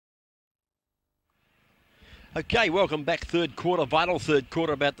Okay, welcome back. Third quarter, vital third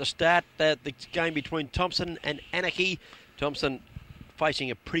quarter about to start. The game between Thomson and Anakie. Thomson facing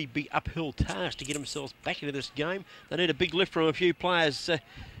a pretty big uphill task to get themselves back into this game. They need a big lift from a few players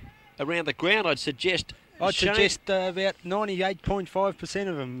around the ground, I'd suggest. About 98.5%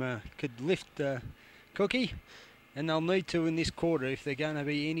 of them could lift Cookie, and they'll need to in this quarter if they're going to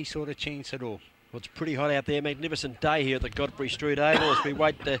be any sort of chance at all. Well, it's pretty hot out there. Magnificent day here at the Godfrey Street Oval as we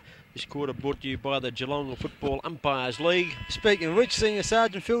wait this quarter brought to you by the Geelong Football Umpires League. Speaking of which, Senior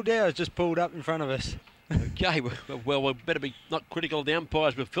Sergeant Phil Dowers just pulled up in front of us. Okay, well, we better be not critical of the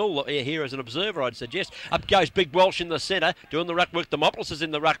umpires with Phil here as an observer, I'd suggest. Up goes Big Welsh in the centre, doing the ruck work. Demopoulos is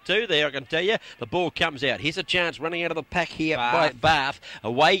in the ruck too there, I can tell you. The ball comes out. Here's a chance running out of the pack here by Bath.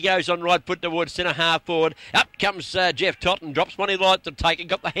 Away he goes on right foot towards centre half forward. Up comes Jeff Totten, drops one he likes to take. He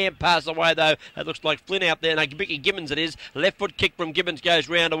got the hand pass away though. That looks like Flynn out there. No, Mickey Gibbons it is. Left foot kick from Gibbons goes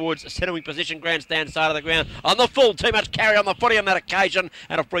round towards centering position, grandstand side of the ground. On the full, too much carry on the footy on that occasion,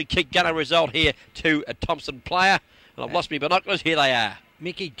 and a free kick going to result here to a Thomson player. And I've lost my binoculars. Here they are.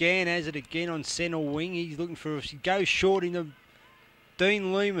 Mickey Gann has it again on centre wing. He's looking for he goes short into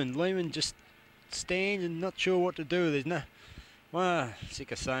Dean Lehman. Lehman just stands and not sure what to do. There's no, well,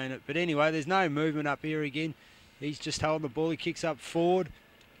 sick of saying it, but anyway, there's no movement up here again. He's just holding the ball. He kicks up forward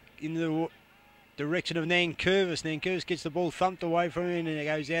in the direction of Nankervis. Nankervis gets the ball thumped away from him, and it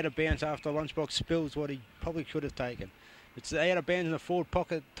goes out of bounds after lunchbox spills what he probably could have taken. It's out of bounds in the forward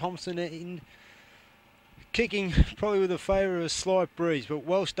pocket. Thomson in. Kicking probably with a favour of a slight breeze, but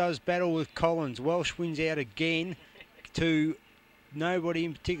Welsh does battle with Collins. Welsh wins out again to nobody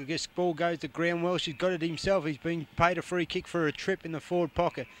in particular. This ball goes to ground. Welsh has got it himself. He's been paid a free kick for a trip in the forward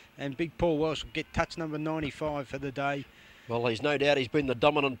pocket, and Big Paul Welsh will get touch number 95 for the day. Well, he's no doubt he's been the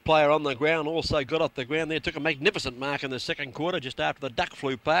dominant player on the ground. Also got off the ground there. Took a magnificent mark in the second quarter just after the duck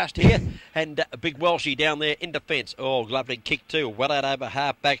flew past here. And a big Welshie down there in defence. Oh, lovely kick too. Well out over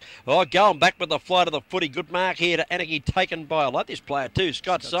half back. Oh, going back with the flight of the footy. Good mark here to Anakie, taken by, I like this player too,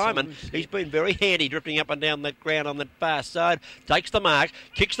 Scott Simon. He's been very handy drifting up and down that ground on that far side. Takes the mark.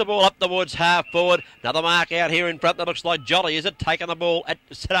 Kicks the ball up towards half forward. Another mark out here in front that looks like Jolly, is it? Taking the ball at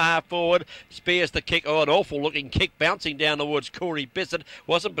centre half forward. Spears the kick. Oh, an awful looking kick bouncing down towards Corey Bissett.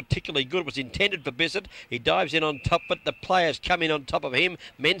 Wasn't particularly good. It was intended for Bissett. He dives in on top, but the players come in on top of him.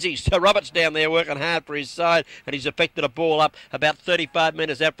 Menzies, Roberts down there working hard for his side, and he's effected a ball up about 35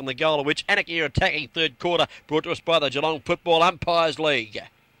 metres out from the goal, of which Anakie are attacking third quarter, brought to us by the Geelong Football Umpires League.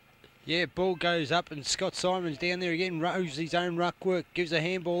 Yeah, ball goes up and Scott Simon's down there again, rows his own ruck work, gives a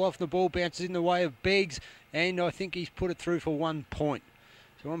handball off, the ball bounces in the way of Beggs, and I think he's put it through for 1 point.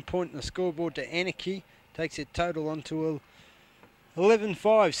 So 1 point in the scoreboard to Anakie, takes it total on to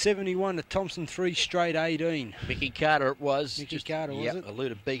 11-5, 71 to Thomson, 3 straight 18. Mickey Carter it was. Mickey Carter, was it?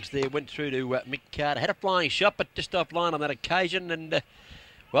 Eluded Beggs there, went through to Mick Carter. Had a flying shot, but just offline on that occasion. And,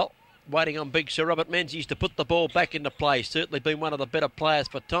 well, waiting on big Sir Robert Menzies to put the ball back into play. Certainly been one of the better players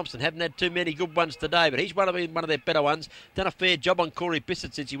for Thomson. Haven't had too many good ones today, but he's one of their better ones. Done a fair job on Corey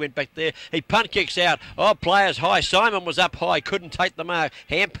Bissett since he went back there. He punt kicks out. Oh, players high. Simon was up high, couldn't take the mark.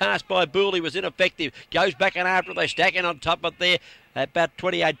 Hand pass by Booley was ineffective. Goes back and after it. They stack in on top of there. About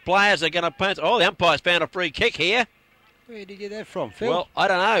 28 players are going to punt. Oh, the umpire's found a free kick here. Where did he get that from, Phil? Well, I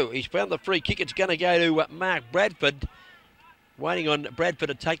don't know. He's found the free kick. It's going to go to Mark Bradford. Waiting on Bradford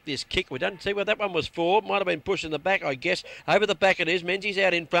to take this kick. We don't see what that one was for. Might have been pushed in the back, I guess. Over the back it is. Menzies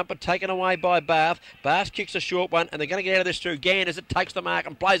out in front, but taken away by Bath. Bath kicks a short one, and they're going to get out of this through Gann as it takes the mark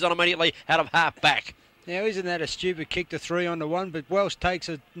and plays on immediately out of half back. Now, isn't that a stupid kick to 3 on to 1? But Welsh takes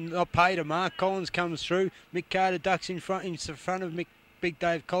a not paid a mark. Collins comes through. Mick Carter ducks in front of Big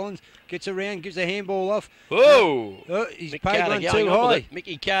Dave Collins, gets around, gives a handball off. Whoa! He's paid one too high.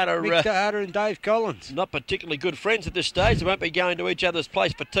 Mick Carter and Dave Collins. Not particularly good friends at this stage. They won't be going to each other's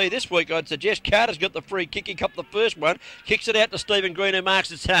place for tea this week, I'd suggest. Carter's got the free kick. He copped the first one. Kicks it out to Stephen Green, who marks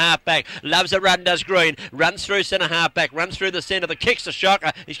it centre half back. Loves a run, does Green. Runs through centre half back. Runs through the centre. The kick's a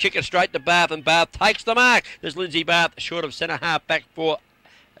shocker. He's kicking straight to Bath, and Bath takes the mark. There's Lindsay Bath short of centre half back for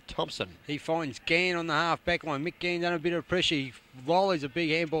Thomson. He finds Gann on the half-back line. Mick Gann done a bit of pressure. He volleys a big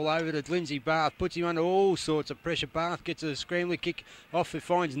handball over to Lindsay Bath, puts him under all sorts of pressure. Bath gets a scrambler kick off. It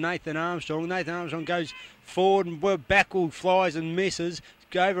finds Nathan Armstrong. Nathan Armstrong goes forward and backward flies and misses.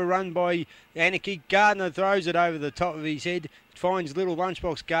 Overrun by Anakie. Gardner throws it over the top of his head. Finds little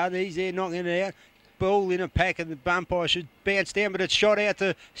lunchbox Gardner. He's there knocking it out. Ball in a pack, and the umpire should bounce down, but it's shot out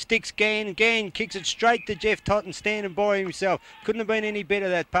to Sticks Gann. Gann kicks it straight to Jeff Totten, standing by himself. Couldn't have been any better,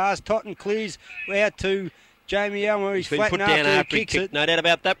 that pass. Totten clears out to Jamie Elmer. He's flattened after he kicks it. No doubt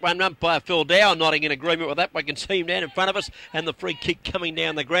about that one. Umpire Phil Dow nodding in agreement with that. We can see him down in front of us, and the free kick coming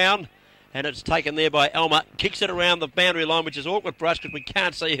down the ground. And it's taken there by Elmer. Kicks it around the boundary line, which is awkward for us because we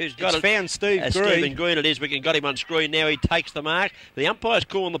can't see who's got it. It's found Steve Green. Stephen Green it is. We got him on screen now. He takes the mark. The umpire's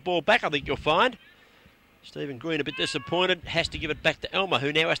calling the ball back, I think you'll find. Stephen Green a bit disappointed. Has to give it back to Elmer,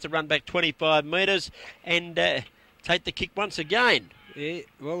 who now has to run back 25 metres and take the kick once again. Yeah,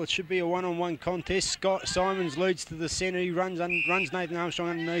 well, it should be a one-on-one contest. Scott Simons leads to the centre. He runs Nathan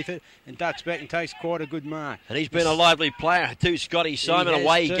Armstrong underneath it and ducks back and takes quite a good mark. And he's been a lively player too, Scotty Simon.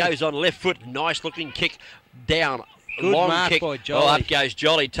 Away he goes on left foot. Nice-looking kick down. Good long mark kick. by Jolly. Oh, up goes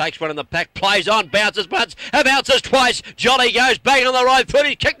Jolly. Takes one in the pack. Plays on. Bounces once. Bounces twice. Jolly goes bang on the right foot.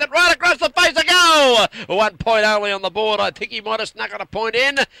 He kicked it right across the face. A goal. 1 point only on the board. I think he might have snuck on a point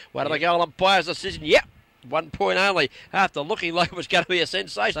in. One of the goal umpire's decision. Yep. 1 point only after looking like it was going to be a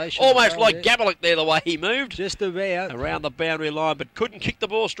sensation. Almost like Gabalik there, the way he moved. Just about. Around the boundary line, but couldn't kick the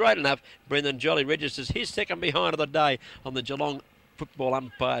ball straight enough. Brendan Jolly registers his second behind of the day on the Geelong Football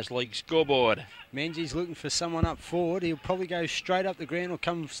Umpires League scoreboard. Menzies looking for someone up forward. He'll probably go straight up the ground or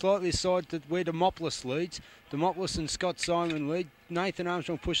come slightly aside to where Demopoulos leads. Demopoulos and Scott Simon lead. Nathan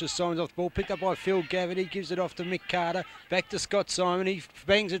Armstrong pushes Simons off the ball. Picked up by Phil Gavitt. Gives it off to Mick Carter. Back to Scott Simon. He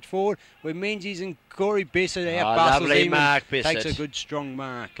bangs it forward where Menzies and Corey Bissett out-bustles lovely him. mark, Bissett. Takes a good strong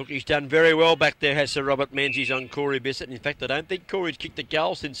mark. Look, he's done very well back there, has Sir Robert Menzies on Corey Bissett. In fact, I don't think Corey's kicked a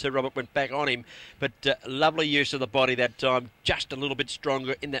goal since Sir Robert went back on him. But lovely use of the body that time. Just a little bit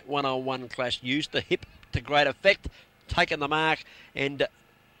stronger in that one-on-one clash. Used the hip to great effect. Taken the mark and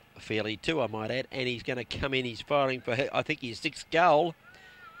fairly too, I might add. And he's going to come in. He's firing for, I think, his 6th goal.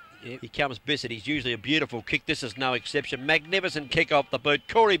 Yep. He comes Bissett. He's usually a beautiful kick. This is no exception. Magnificent kick off the boot.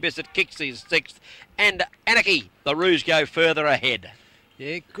 Corey Bissett kicks his 6th. And Anakie, the Roos go further ahead.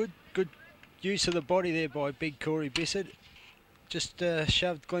 Yeah, good use of the body there by big Corey Bissett. Just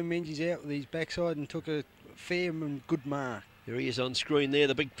shoved Glenn Menzies out with his backside and took a fair and good mark. There he is on screen there,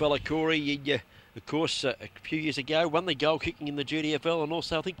 the big fella Corey. Of course, a few years ago, won the goal kicking in the GDFL and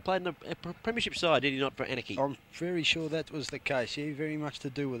also, I think, played in a premiership side, did he not, for Anakie? I'm very sure that was the case, yeah, very much to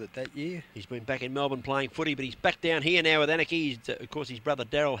do with it that year. He's been back in Melbourne playing footy, but he's back down here now with Anakie. Of course, his brother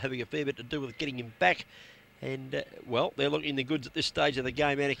Darryl having a fair bit to do with getting him back. And, well, they're looking the goods at this stage of the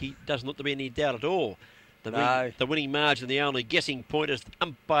game. Anakie doesn't look to be any doubt at all. The winning margin, the only guessing point is the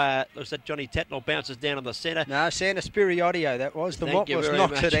umpire, looks that Johnny Tatnell bounces down in the centre. No, Santa Spiriodio that was. The Moplos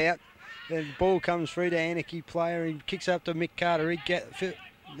knocks it out. The ball comes through to Anakie player. He kicks up to Mick Carter. He'd get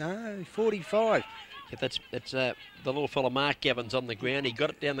 45. Yeah, that's the little fella Mark Gavin's on the ground. He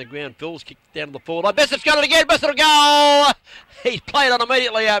got it down the ground. Phil's kicked it down to the forward line. Bissett's got it again. Bissett a goal. He's played on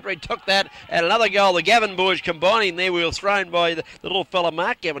immediately after he took that. And another goal. The Gavin boys combining there. We were thrown by the little fella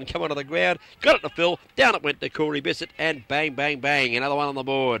Mark Gavin come onto the ground. Got it to Phil. Down it went to Corey Bissett. And bang, bang, bang. Another one on the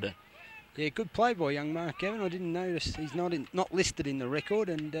board. Yeah, good play by young Mark Gavin. I didn't notice he's not listed in the record,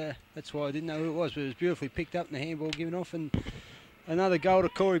 and that's why I didn't know who it was. But it was beautifully picked up and the handball given off, and another goal to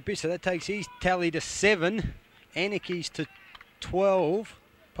Corey Bissett. That takes his tally to 7. Anakie's to 12,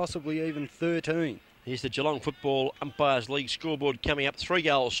 possibly even 13. Here's the Geelong Football Umpires League scoreboard coming up. 3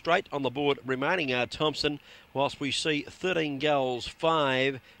 goals straight on the board remaining are Thomson, whilst we see 13 goals,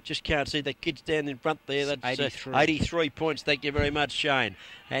 5. Just can't see the kids down in front there. That's 83 points. Thank you very much, Shane.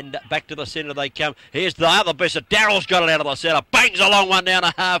 And back to the centre they come. Here's the other Bissett. Darryl's got it out of the centre. Bangs a long one down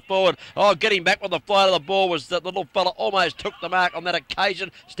a half forward. Oh, getting back with the flight of the ball was that little fella. Almost took the mark on that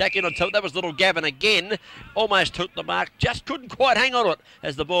occasion. Stacking on top. That was little Gavin again. Almost took the mark. Just couldn't quite hang on it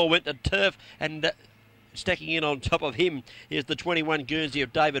as the ball went to turf. And stacking in on top of him is the 21 Guernsey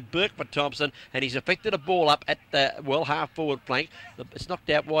of David Burke for Thomson, and he's affected a ball up at the, half-forward flank. It's knocked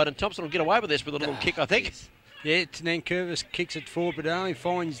out wide, and Thomson will get away with this with a little kick, I think. Yeah, Nankervis kicks it forward, but it only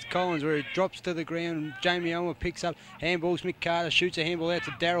finds Collins where it drops to the ground, and Jamie Elmer picks up handballs. Mick Carter shoots a handball out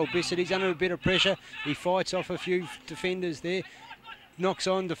to Darryl Bissett. He's under a bit of pressure. He fights off a few defenders there. Knocks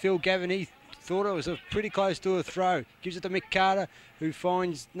on to Phil Gavin. He thought it was pretty close to a throw. Gives it to Mick Carter, who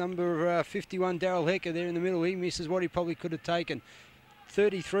finds number 51, Darryl Hecker, there in the middle. He misses what he probably could have taken.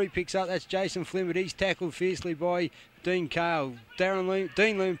 33 picks up. That's Jason Flynn, but he's tackled fiercely by Dean Cale.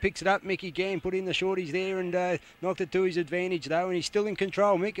 Dean Loom picks it up. Mickey Gann put in the shorties there and knocked it to his advantage, though, and he's still in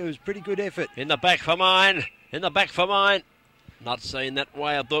control. Mick, it was pretty good effort. In the back for mine. In the back for mine. Not seen that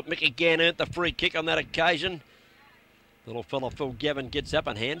way. I thought Mickey Gann earned the free kick on that occasion. Little fella Phil Gavin gets up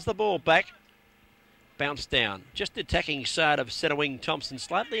and hands the ball back. Bounce down. Just the attacking side of centre wing Thomson.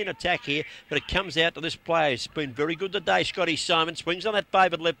 Slightly in attack here, but it comes out to this player. He's been very good today. Scotty Simon swings on that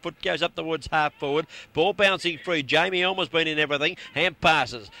favoured left foot, goes up towards half forward. Ball bouncing free. Jamie Elmer's been in everything. Hand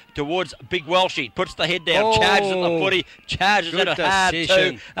passes towards Big Welshie. Puts the head down. Charges at the footy. Charges at a hard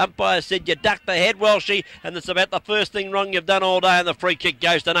two. Umpire said you duck the head, Welshie, and that's about the first thing wrong you've done all day. And the free kick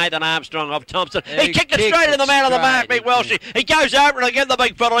goes to Nathan Armstrong of Thomson. He kicked it straight in the man of the mark, Big Welshie. He goes over it again, the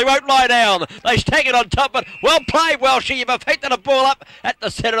big fella. He won't lie down. They stack it on top, but well played, Welshie. You've affected a ball up at the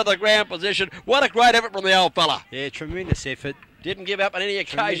centre of the ground position. What a great effort from the old fella. Yeah, tremendous effort. Didn't give up on any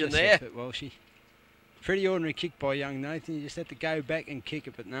occasion there. Effort, Welshie. Pretty ordinary kick by young Nathan. You just had to go back and kick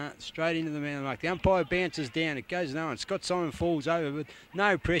it, but no, straight into the man of the mark. The umpire bounces down. It goes no one. Scott Simon falls over, but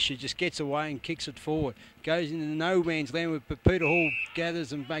no pressure. Just gets away and kicks it forward. Goes into no man's land, but Peter Hall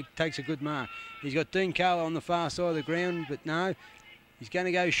gathers and takes a good mark. He's got Dean Carlo on the far side of the ground, but no. He's going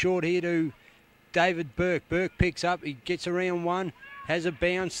to go short here to David Burke. Burke picks up. He gets around one. Has a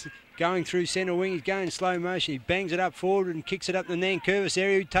bounce. Going through centre wing, he's going slow motion. He bangs it up forward and kicks it up the Nankervis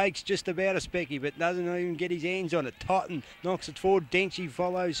area, who takes just about a specky, but doesn't even get his hands on it. Totten knocks it forward. Denchie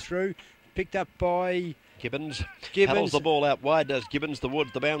follows through. Picked up by Gibbons. Paddles the ball out wide, does Gibbons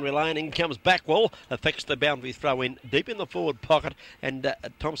towards the boundary lane. In comes Backwell, affects the boundary throw in deep in the forward pocket, and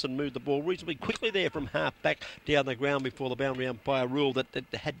Thomson moved the ball reasonably quickly there from half back down the ground before the boundary umpire ruled that it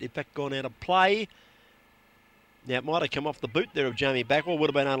had in fact gone out of play. Now, it might have come off the boot there of Jamie Backwell. Would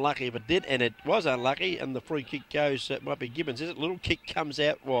have been unlucky if it did, and it was unlucky. And the free kick goes, it might be Gibbons, is it? Little kick comes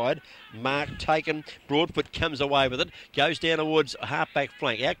out wide. Mark taken. Broadfoot comes away with it. Goes down towards half-back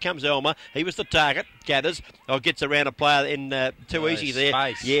flank. Out comes Elmer. He was the target. Gathers. Oh, gets around a player in too easy there.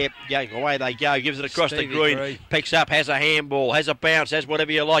 Space. Yeah, away they go. Gives it across the green. Picks up, has a handball, has a bounce, has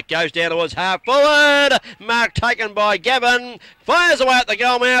whatever you like. Goes down towards half forward. Mark taken by Gavin. Fires away at the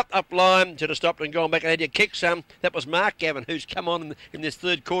goal mouth. Up line. Should have stopped and gone back and had you kick some. That was Mark Gavin, who's come on in this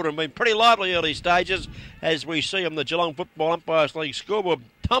third quarter and been pretty lively early stages, as we see on the Geelong Football Umpires League scoreboard.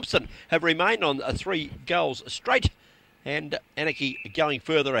 Thomson have remained on 3 goals straight, and Anakie going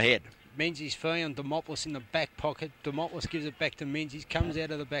further ahead. Menzies free on Demopoulos in the back pocket. Demopoulos gives it back to Menzies, comes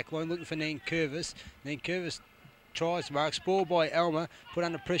out of the back line looking for Nankervis. Nankervis tries to mark, ball by Elmer, put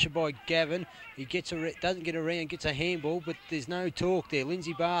under pressure by Gavin. He doesn't get around, gets a handball, but there's no talk there.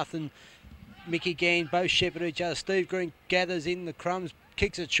 Lindsay Bath and Mickey Gann both shepherd each other. Steve Green gathers in the crumbs,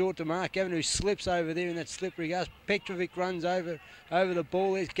 kicks it short to Mark Gavin, who slips over there in that slippery grass. Petrovic runs over the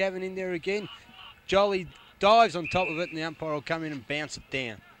ball. There's Gavin in there again. Jolly dives on top of it, and the umpire will come in and bounce it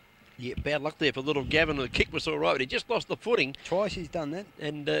down. Yeah, bad luck there for little Gavin. The kick was all right, but he just lost the footing. Twice he's done that.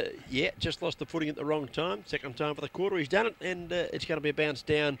 And, yeah, just lost the footing at the wrong time. Second time for the quarter he's done it, and it's going to be a bounce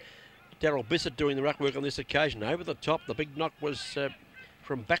down. Darryl Bissett doing the ruck work on this occasion. Over the top, the big knock was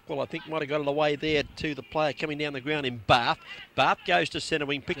from Backwell, I think, might have got it away there to the player coming down the ground in Bath. Bath goes to centre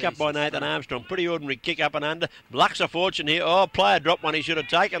wing, pick up by Nathan Armstrong. Pretty ordinary kick up and under. Lucks a fortune here. Oh, player dropped one he should have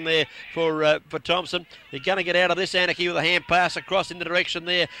taken there for Thomson. They're going to get out of this, Anakie, with a hand pass across in the direction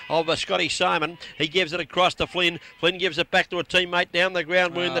there of Scotty Simon. He gives it across to Flynn. Flynn gives it back to a teammate down the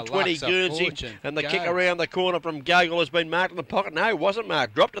ground. We're in the 20 Guernsey. And the kick around the corner from Gogol has been marked in the pocket. No, it wasn't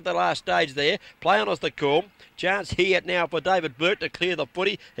marked. Dropped at the last stage there. Play on as the call. Chance here now for David Burt to clear the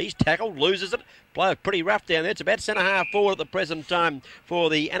footy. He's tackled, loses it. Player pretty rough down there. It's about centre-half forward at the present time for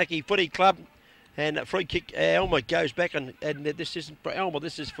the Anakie Footy Club. And a free kick, Elmer goes back, and this isn't for Elmer,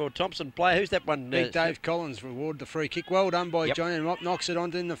 this is for Thomson player. Who's that one? Big Dave Collins rewarded the free kick. Well done by John, and knocks it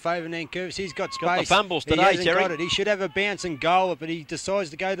onto in the favour of Nankervis. He's got space. Got the fumbles today, he hasn't Terry. got it. He should have a bounce and goal it, but he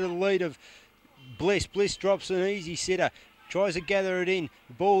decides to go to the lead of Bliss. Bliss drops an easy sitter. Tries to gather it in.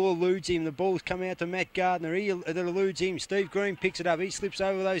 The ball eludes him. The ball's come out to Matt Gardner. That eludes him. Steve Green picks it up. He slips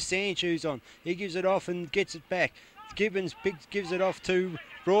over those sand shoes on. He gives it off and gets it back. Gibbons gives it off to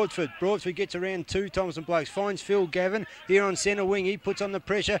Broadford. Broadford gets around 2 Thomson blokes. Finds Phil Gavin here on centre wing. He puts on the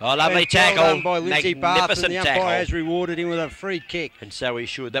pressure. Oh, lovely tackle. Well done by Lindsay Bath, and the umpire tackle. has rewarded him with a free kick. And so he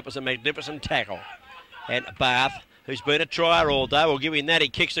should. That was a magnificent tackle. And Bath, who's been a trier all day, we'll give him that. He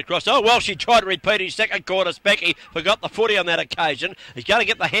kicks across. Oh, well, she tried to repeat his second quarter. Specky forgot the footy on that occasion. He's going to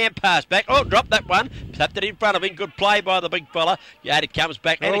get the hand pass back. Oh, dropped that one. Tapped it in front of him. Good play by the big fella. Yeah, it comes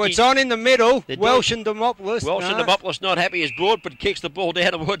back. Oh, it's on in the middle. Welsh and Demopoulos. Welsh and Demopoulos not happy as Broadford kicks the ball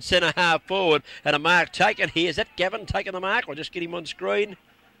down towards centre half forward. And a mark taken here. Is that Gavin taking the mark? I'll just get him on screen.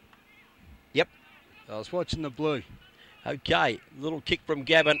 Yep. I was watching the blue. Okay, little kick from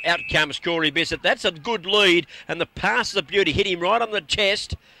Gavin. Out comes Corey Bissett. That's a good lead, and the pass is a beauty. Hit him right on the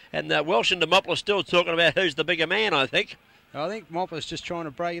chest. And Welsh and Demopoulos still talking about who's the bigger man, I think. I think Mop was just trying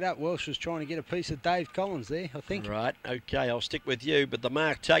to break it up. Welsh was trying to get a piece of Dave Collins there, I think. Right, okay, I'll stick with you. But the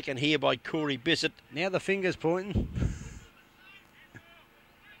mark taken here by Corey Bissett. Now the finger's pointing.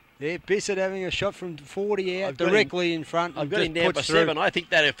 Yeah, Bissett having a shot from 40 out, directly in front. I've got him down for 7. I think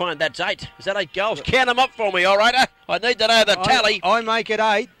they'll find that's 8. Is that 8 goals? Count them up for me, all right? I need to know the tally. I make it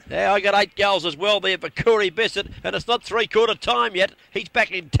 8. Yeah, I got 8 goals as well there for Corey Bissett, and it's not three-quarter time yet. He's back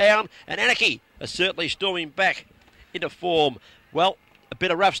in town, and Anakie is certainly storming back into form. Well, a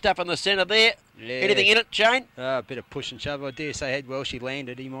bit of rough stuff in the centre there. Yeah. Anything in it, Shane? A bit of push and shove. I dare say had Welsh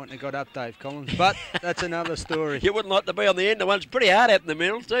landed, he mightn't have got up, Dave Collins. But that's another story. You wouldn't like to be on the end. The one's pretty hard out in the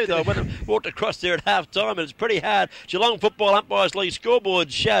middle too, though. When I walked across there at half time, and it's pretty hard. Geelong Football Umpires League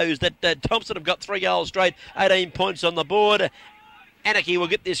scoreboard shows that Thomson have got 3 goals straight, 18 points on the board. Anakie will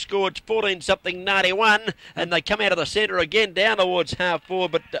get this score. It's 14-something 91, and they come out of the centre again down towards half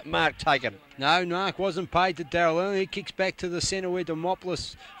forward, but mark taken. No, Mark wasn't paid to Darryl Allen. He kicks back to the centre where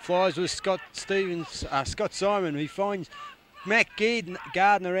Demopoulos flies with Scott Simon. He finds Matt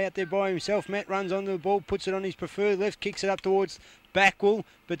Gardner out there by himself. Matt runs onto the ball, puts it on his preferred left, kicks it up towards Backwell,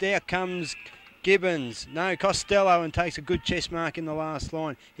 but there comes Gibbons. No, Costello, and takes a good chest mark in the last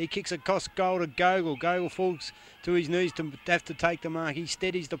line. He kicks a goal to Gogol. Gogol falls to his knees to have to take the mark. He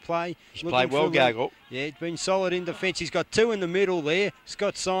steadies the play. He's played well, Gogol. Yeah, it's been solid in defence. He's got 2 in the middle there,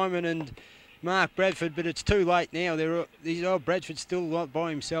 Scott Simon and Mark Bradford, but it's too late now. Bradford's still by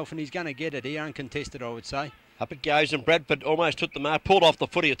himself, and he's going to get it here, uncontested, I would say. Up it goes, and Bradford almost took the mark, pulled off the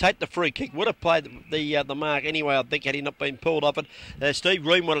footy. He'll take the free kick. Would have played the mark anyway, I think, had he not been pulled off it. Steve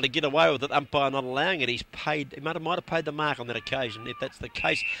Green wanted to get away with it, umpire not allowing it. He might have paid the mark on that occasion, if that's the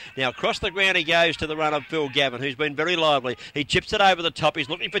case. Now, across the ground he goes to the run of Phil Gavin, who's been very lively. He chips it over the top. He's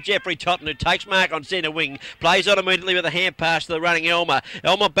looking for Jeffrey Totten, who takes mark on centre wing. Plays on immediately with a hand pass to the running Elmer.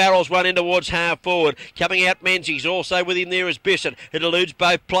 Elmer barrels one in towards half forward. Coming out Menzies, also with him there is Bissett. It eludes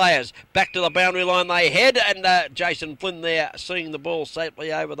both players. Back to the boundary line they head, and Jason Flynn there seeing the ball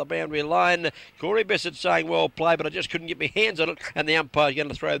safely over the boundary line. Corey Bissett saying well played, but I just couldn't get my hands on it, and the umpire's going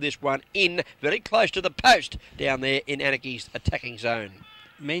to throw this one in very close to the post down there in Anakie's attacking zone.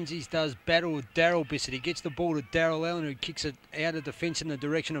 Menzies does battle with Darryl Bissett. He gets the ball to Darryl Allen, who kicks it out of defence in the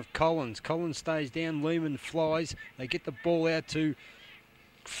direction of Collins. Collins stays down, Lehman flies. They get the ball out to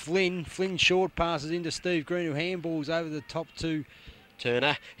Flynn. Flynn short passes into Steve Green, who handballs over the top to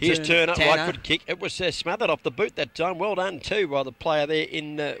Turner. Here's Turner, right foot kick. It was smothered off the boot that time. Well done too by the player there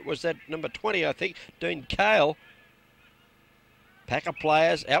in, was that number 20, I think, Dean Cale. Pack of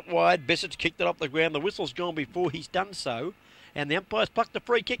players out wide. Bissett's kicked it off the ground. The whistle's gone before he's done so. And the umpire's plucked a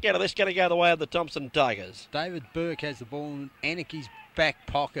free kick out of this. Going to go the way of the Thomson Tigers. David Burke has the ball in Anakie's back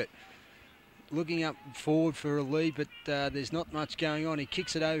pocket. Looking up forward for a lead, but there's not much going on. He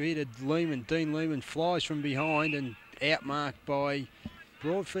kicks it over here to Lehman. Dean Lehman flies from behind and outmarked by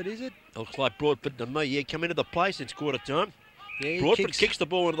Broadford, is it? Looks like Broadford to me. Yeah, come into the play since quarter time. Yeah, Broadford kicks the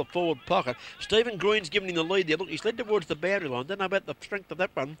ball into the forward pocket. Stephen Green's giving him the lead there. Look, he's led towards the boundary line. Don't know about the strength of that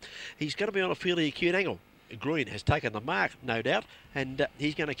one. He's going to be on a fairly acute angle. Green has taken the mark, no doubt, and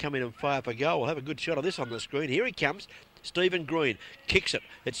he's going to come in and fire for goal. We'll have a good shot of this on the screen. Here he comes. Stephen Green kicks it.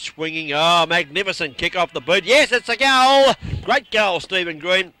 It's swinging. Oh, magnificent kick off the boot. Yes, it's a goal. Great goal, Stephen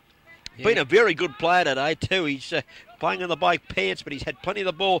Green. Yeah. Been a very good player today too. He's playing in the bike pants, but he's had plenty of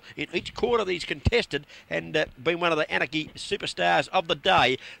the ball in each quarter that he's contested, and been one of the Anakie superstars of the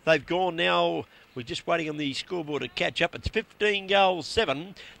day. They've gone now. We're just waiting on the scoreboard to catch up. It's 15 goals,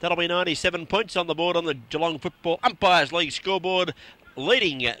 7. That'll be 97 points on the board on the Geelong Football Umpires League scoreboard,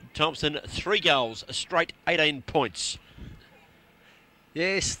 leading Thomson 3 goals straight, 18 points.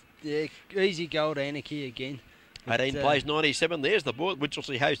 Yes, yeah, easy goal to Anakie again. 18 plays 97. There's the board.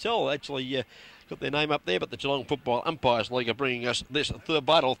 Winchelsea Hotel actually got their name up there, but the Geelong Football Umpires League are bringing us this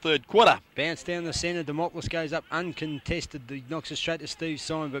vital third quarter. Bounce down the centre. Demopoulos goes up uncontested. He knocks it straight to Steve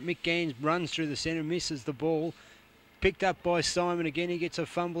Simon, but Mick Gans runs through the centre, misses the ball. Picked up by Simon again. He gets a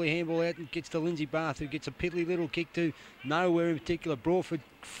fumbly handball out and gets to Lindsay Bath, who gets a piddly little kick to nowhere in particular. Broadford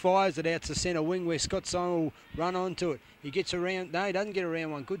fires it out to centre wing where Scott Simon will run onto it. He gets around. No, he doesn't get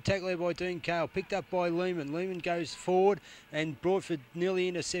around one. Good tackle there by Dean Cale. Picked up by Lehman. Lehman goes forward and Broadford nearly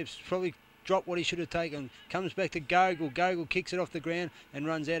intercepts. Probably dropped what he should have taken. Comes back to Gogol. Gogol kicks it off the ground and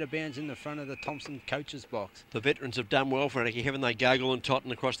runs out of bounds in the front of the Thomson coaches box. The veterans have done well for Anakie, haven't they? Gogol and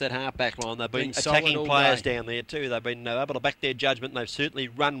Totten across that half-back line. They've been attacking players down there too. They've been able to back their judgment, and they've certainly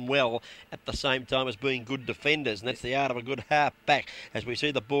run well at the same time as being good defenders, and that's the art of a good half-back. As we see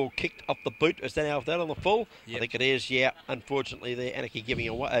the ball kicked off the boot. Is that out of that on the full? Yep. I think it is, yeah. Unfortunately, there Anakie giving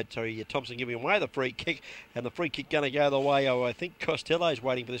away, Thomson giving away the free kick, and the free kick going to go the way of, I think Costello's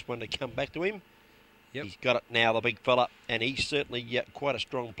waiting for this one to come back to him. Yep. He's got it now, the big fella, and he's certainly quite a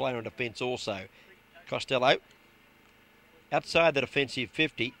strong player in defence also. Costello. Outside the defensive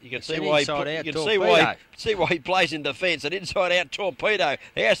 50, you can see why he plays in defence. An inside-out torpedo.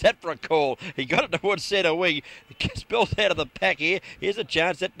 How's that for a call? He got it towards centre wing. It spills out of the pack here. Here's a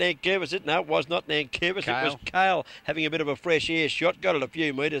chance that Nankervis. No, it was not Nankervis. It was Kale having a bit of a fresh air shot. Got it a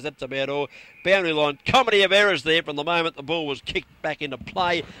few metres. That's about all. Boundary line. Comedy of errors there from the moment the ball was kicked back into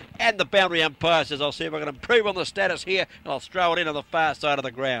play. And the boundary umpire says, I'll see if I can improve on the status here, and I'll throw it in on the far side of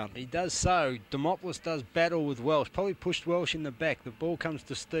the ground. He does so. Demopoulos does battle with Welsh. Probably pushed Welsh in the back. The ball comes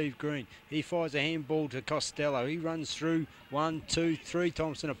to Steve Green. He fires a handball to Costello. He runs through 1, 2, 3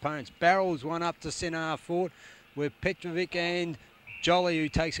 Thomson opponents. Barrels one up to centre half forward, where Petrovic and Jolly, who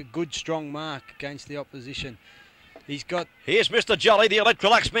takes a good strong mark against the opposition. Here's Mr. Jolly, the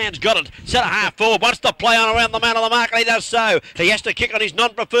Electrolux man's got it. Centre half forward, wants to play on around the man of the mark, and he does so. He has to kick on his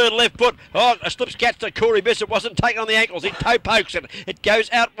non-preferred left foot. Oh, a slips catch to Corey Bissett, wasn't taken on the ankles. He toe pokes it. It goes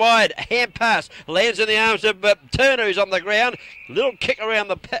out wide. Hand pass, lands in the arms of Turner, who's on the ground. Little kick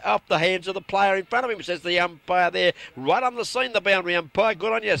around off the hands of the player in front of him, says the umpire there. Right on the scene, the boundary umpire.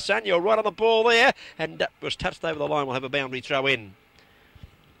 Good on you, son. You're right on the ball there. And was touched over the line. We'll have a boundary throw in.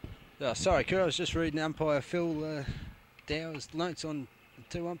 Oh, sorry, Kerr, I was just reading umpire Phil Dower's notes on the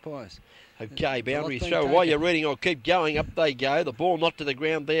two umpires. Okay, boundary throw. While you're reading, I'll keep going. Up they go. The ball knocked to the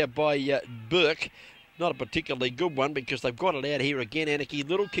ground there by Burke. Not a particularly good one because they've got it out here again, Anakie.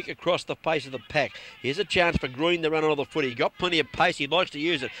 Little kick across the face of the pack. Here's a chance for Green to run on the foot. He got plenty of pace. He likes to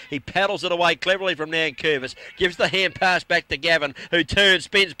use it. He paddles it away cleverly from Nankervis. Gives the hand pass back to Gavin, who turns,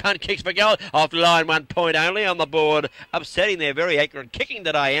 spins, punt, kicks for goal. Off line, 1 point only on the board. Upsetting there. Very accurate kicking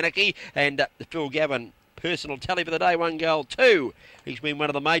today, Anakie. And Phil Gavin, personal tally for the day, 1 goal, 2. He's been one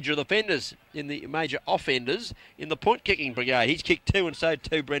of the major offenders in the point kicking brigade. He's kicked 2, and so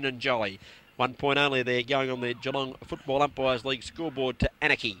too Brendan Jolly. 1 point only there, going on the Geelong Football Umpires League scoreboard to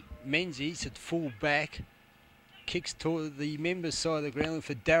Anakie. Menzies at full back, kicks to the members' side of the ground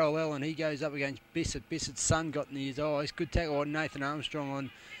for Darryl Allen. He goes up against Bissett. Bissett's son got in his eyes. Good tackle on Nathan Armstrong on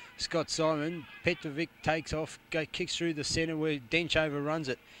Scott Simon. Petrovic takes off, kicks through the centre where Dench overruns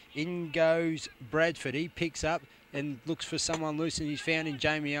it. In goes Bradford. He picks up and looks for someone loose, and he's found in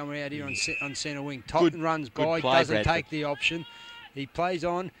Jamie Elmer out here on centre wing. Totten runs by, doesn't take the option. He plays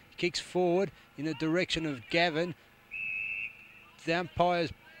on, kicks forward in the direction of Gavin. The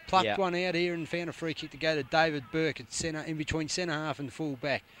umpires plucked one out here and found a free kick to go to David Burke at centre, in between centre half and full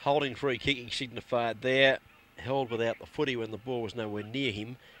back. Holding free kicking signified there. Held without the footy when the ball was nowhere near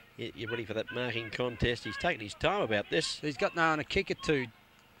him. You're ready for that marking contest. He's taken his time about this. He's got no one to kick it to.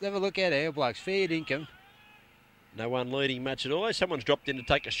 Have a look at our blokes. Fair dinkum. No one leading much at all. Someone's dropped in to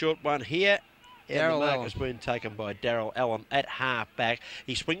take a short one here. And the mark has been taken by Darryl Allen at half back.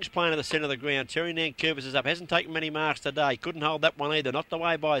 He swings playing to the centre of the ground. Terry Nankervis is up. Hasn't taken many marks today. Couldn't hold that one either. Knocked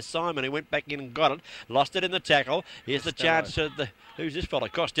away by Simon, who went back in and got it. Lost it in the tackle. Here's the chance of who's this fella?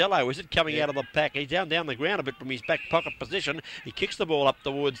 Costello, is it, coming out of the pack? He's down the ground a bit from his back pocket position. He kicks the ball up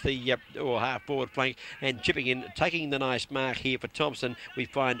towards the half forward flank and chipping in, taking the nice mark here for Thomson. We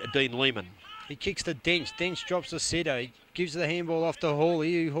find Dean Lehman. He kicks to Dench. Dench drops the sitter. He gives the handball off to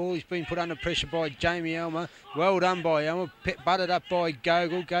Hawley. Hawley's been put under pressure by Jamie Elmer. Well done by Elmer. Butted up by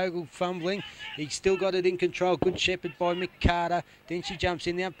Gogol. Gogol fumbling. He's still got it in control. Good shepherd by Mick Carter. Then she jumps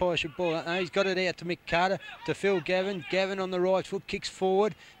in. The umpire should ball it. No, he's got it out to Mick Carter. To Phil Gavin. Gavin on the right foot. Kicks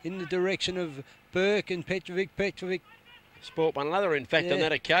forward in the direction of Burke and Petrovic. Petrovic sport one another, in fact, on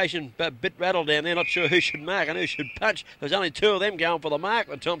that occasion. A bit rattled down there, not sure who should mark and who should punch. There's only 2 of them going for the mark,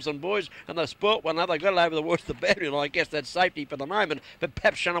 the Thomson boys, and they sport one another. Got it over towards the boundary line. I guess that's safety for the moment, but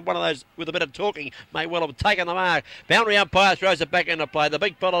perhaps one of those with a bit of talking may well have taken the mark. Boundary umpire throws it back into play. The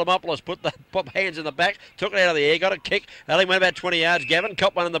big fella Demopoulos put the hands in the back, took it out of the air, got a kick. Only went about 20 yards. Gavin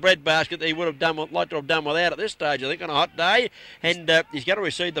copped one in the bread basket that he would have liked to have done without at this stage, I think, on a hot day. And he's going to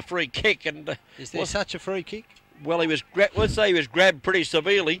receive the free kick. And is there such a free kick? Well, let's say he was grabbed pretty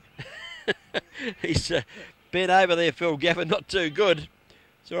severely. He's bent over there, Phil Gavin, not too good.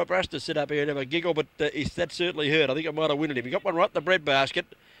 It's all right for us to sit up here and have a giggle, but that certainly hurt. I think it might have winded him. He got one right in the bread basket.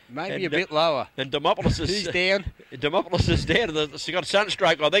 Maybe a bit lower. And Demopoulos is Who's down? Demopoulos is down. He's got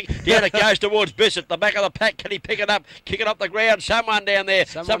sunstroke, I think. Down it goes towards Bissett. The back of the pack. Can he pick it up? Kick it up the ground. Someone down there.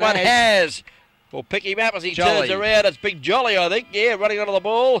 Someone has. We'll pick him up as he turns around. It's Big Jolly, I think. Yeah, running onto the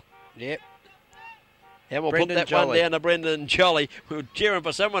ball. Yep. And we'll put that one down to Brendan Jolly. We were cheering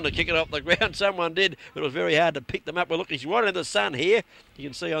for someone to kick it off the ground. Someone did, but it was very hard to pick them up. We're looking, he's right in the sun here. You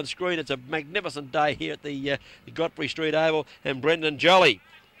can see on screen it's a magnificent day here at the Godfrey Street Oval. And Brendan Jolly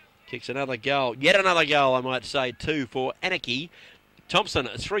kicks another goal. Yet another goal, I might say, 2 for Anakie. Thomson,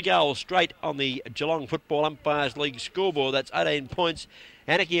 3 goals straight on the Geelong Football Umpires League scoreboard. That's 18 points.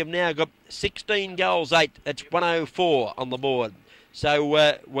 Anakie have now got 16 goals, 8. That's 104 on the board. So,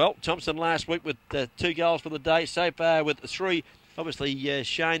 well, Thomson last week with 2 goals for the day. So far with 3. Obviously,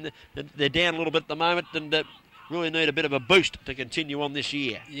 Shane, they're down a little bit at the moment and really need a bit of a boost to continue on this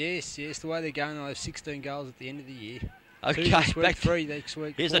year. Yes, the way they're going, they'll have 16 goals at the end of the year. Okay, 2 this week, back 3 next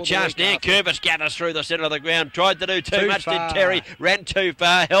week. Here's a chance now. After. Curvis gathers through the centre of the ground. Tried to do too much, far. did Terry. Ran too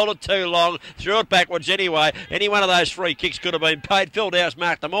far, held it too long, threw it backwards anyway. Any one of those free kicks could have been paid. Phil Dowse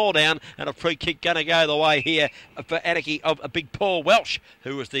marked them all down, and a free kick going to go the way here for Anakie of a big Paul Welsh,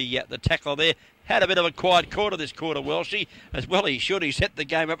 who was the tackler there. Had a bit of a quiet quarter this quarter, Welshie, as well he should. He set the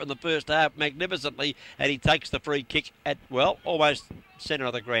game up in the first half magnificently, and he takes the free kick at, well, almost centre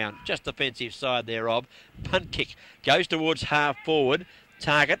of the ground. Just defensive side thereof. Punt kick goes towards half forward.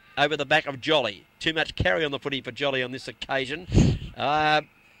 Target over the back of Jolly. Too much carry on the footy for Jolly on this occasion.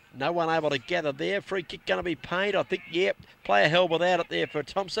 No one able to gather there. Free kick going to be paid, I think. Yep. Player held without it there for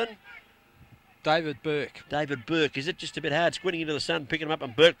Thomson. David Burke. David Burke. Is it just a bit hard squinting into the sun, picking him up,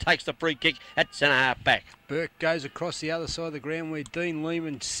 and Burke takes the free kick at centre half back. Burke goes across the other side of the ground where Dean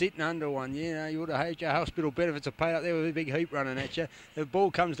Lehman's sitting under one. You know, you would have had your hospital benefits are paid up there with a big heap running at you. The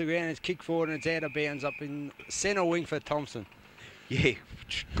ball comes to the ground, it's kicked forward and it's out of bounds up in centre wing for Thomson. Yeah,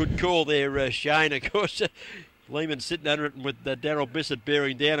 good call there, Shane. Of course, Lehman sitting under it with Daryl Bissett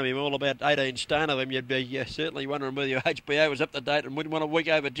bearing down on him, all about 18 stone of him. You'd be certainly wondering whether your HBO was up to date and wouldn't want a week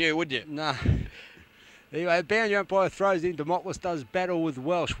overdue, would you? No. Anyway, the boundary umpire throws in. Demopoulos does battle with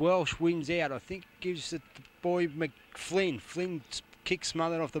Welsh. Welsh wins out. I think gives it the boy McFlynn. Flynn's kick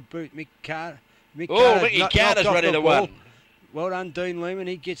smothered off the boot. Mickey Carter's ready to win. Well done, Dean Lehman.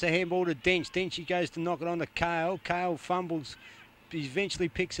 He gets a handball to Dench. Dench, he goes to knock it on to Kale. Kale fumbles. He eventually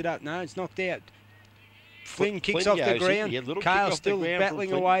picks it up. No, it's knocked out. Flynn kicks off the ground. Kale's still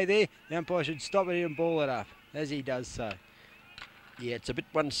battling away there. The umpire should stop it and ball it up, as he does so. Yeah, it's a bit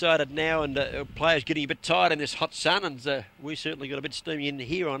one-sided now, and players getting a bit tired in this hot sun, and we certainly got a bit steamy in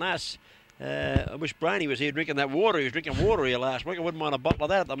here on us. I wish Brainy was here drinking that water. He was drinking water here last week. I wouldn't mind a bottle of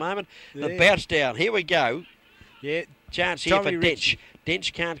that at the moment. Yeah. The bounce down. Here we go. Yeah. Chance here for Dench.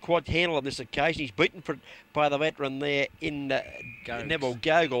 Dench can't quite handle on this occasion. He's beaten by the veteran there in Neville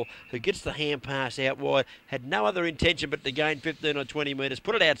Gogol, who gets the hand pass out wide. Had no other intention but to gain 15 or 20 metres,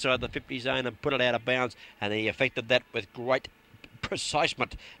 put it outside the 50 zone and put it out of bounds, and he effected that with great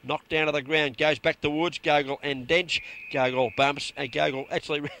precisement. Knocked down to the ground, goes back towards Gogol and Dench. Gogol bumps, and Gogol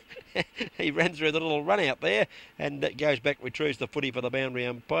actually he ran through the little run out there and goes back, retrieves the footy for the boundary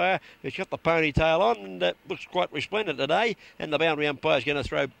umpire. He's got the ponytail on and looks quite resplendent today, and the boundary umpire is going to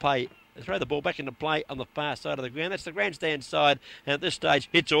throw the ball back into play on the far side of the ground. That's the grandstand side, and at this stage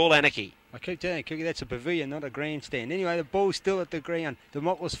it's all Anakie. I keep telling you, Cookie, that's a pavilion, not a grandstand. Anyway, the ball's still at the ground.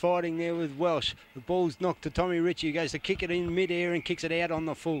 Demopoulos fighting there with Welsh. The ball's knocked to Tommy Ritchie, who goes to kick it in mid-air and kicks it out on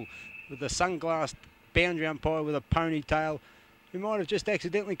the full. With the sunglass boundary umpire with a ponytail, who might have just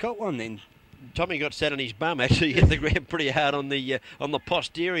accidentally caught one then. Tommy got sat on his bum, actually. He hit the ground pretty hard on the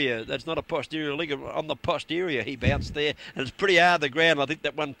posterior. That's not a posterior ligament. On the posterior, he bounced there. And it's pretty hard, the ground. I think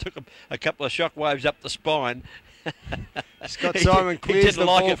that one took a couple of shock waves up the spine. Scott Simon clears the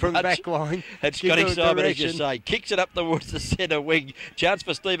ball from the back line. And Scotty Simon, as you say, kicks it up towards the centre wing. Chance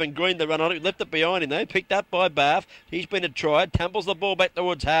for Stephen Green to run on it. Left it behind him, though. Picked up by Bath. He's been tried. Tumbles the ball back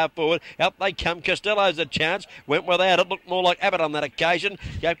towards half forward. Out they come. Costello's a chance. Went without it. Looked more like Abbott on that occasion.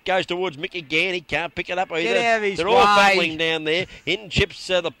 Goes towards Mickey Gann. He can't pick it up either. They're all battling down there. In chips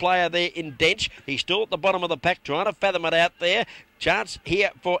the player there in Dench. He's still at the bottom of the pack, trying to fathom it out there. Chance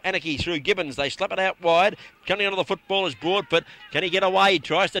here for Anakie through Gibbons. They slap it out wide. Coming onto the football is Broadfoot. Can he get away? He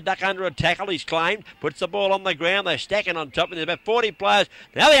tries to duck under a tackle. He's claimed. Puts the ball on the ground. They're stacking on top. And there's about 40 players.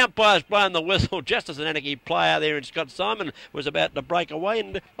 Now the umpire's blowing the whistle just as an Anakie player there. And Scott Simon was about to break away.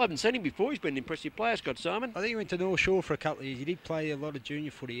 And I haven't seen him before. He's been an impressive player, Scott Simon. I think he went to North Shore for a couple of years. He did play a lot of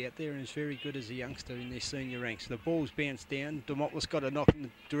junior footy out there and is very good as a youngster in their senior ranks. The ball's bounced down. Demopoulos got a knock in the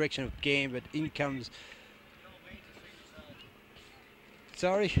direction of Gann, but in comes...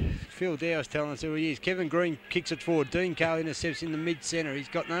 Sorry, Phil Dowse telling us who he is. Kevin Green kicks it forward. Dean Cale intercepts in the mid-centre. He's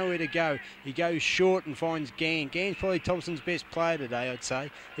got nowhere to go. He goes short and finds Gann. Gann's probably Thomson's best player today, I'd say.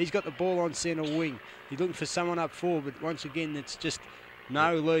 He's got the ball on centre wing. He's looking for someone up forward, but once again, it's just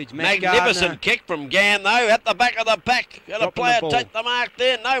no leads. Magnificent kick from Gann, though, at the back of the pack. Got a player take the mark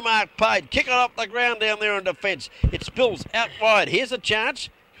there. No mark paid. Kick it off the ground down there in defence. It spills out wide. Here's a chance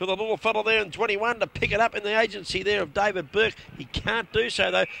for the little fella there in 21 to pick it up in the agency there of David Burke. He can't do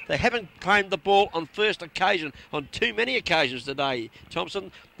so, though. They haven't claimed the ball on first occasion, on too many occasions today,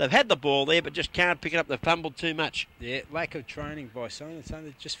 Thomson. They've had the ball there, but just can't pick it up. They've fumbled too much. Yeah, lack of training by some.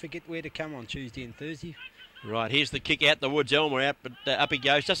 They just forget where to come on Tuesday and Thursday. Right, here's the kick out the woods. Elmer out, but up he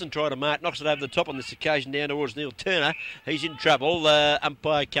goes. Doesn't try to mark. Knocks it over the top on this occasion down towards Neil Turner. He's in trouble.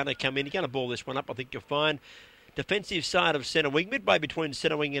 Umpire can't come in. He's going to ball this one up, I think you'll find. Defensive side of centre wing, midway between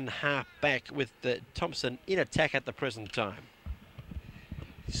centre wing and half back, with Thomson in attack at the present time.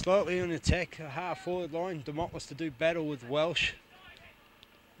 Slightly on attack, a half forward line. Demopoulos to do battle with Welsh.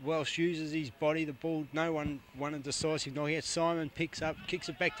 Welsh uses his body, the ball, no one won a decisive knock out. Simon picks up, kicks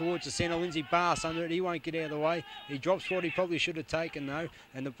it back towards the centre. Lindsay Bass under it, he won't get out of the way. He drops what he probably should have taken though,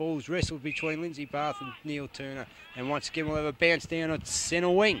 and the ball's wrestled between Lindsay Bass and Neil Turner. And once again we'll have a bounce down at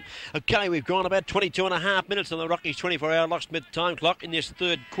centre wing. Okay, we've gone about 22 and a half minutes on the Rockies 24-hour locksmith time clock in this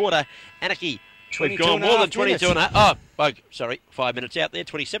third quarter. Anakie, we've gone more than 22 and a half. Oh, sorry, 5 minutes out there,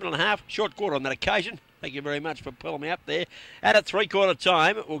 27 and a half. Short quarter on that occasion. Thank you very much for pulling me up there. At a three-quarter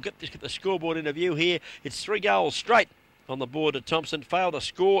time, we'll get the scoreboard in a view here. It's 3 goals straight on the board to Thomson. Failed to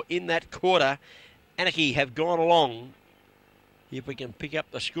score in that quarter. Anakie have gone along. If we can pick up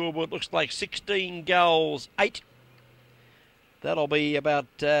the scoreboard, looks like 16 goals, 8. That'll be about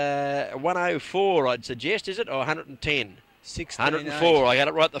 104, I'd suggest, is it? Or 110? 104, I got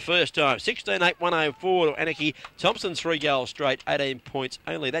it right the first time. 16-8, 104 to Anakie. Thomson 3 goals straight, 18 points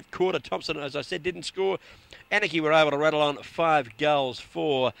only. That quarter, Thomson, as I said, didn't score. Anakie were able to rattle on 5 goals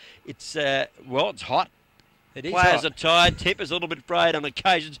for. It's, well, it's hot. It is players hot. Are tired, temper's a little bit frayed on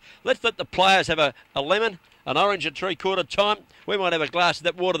occasions. Let's let the players have a lemon, an orange at three-quarter time. We might have a glass of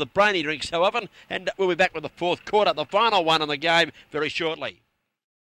that water that Brainy drinks so often, and we'll be back with the fourth quarter, the final one on the game, very shortly.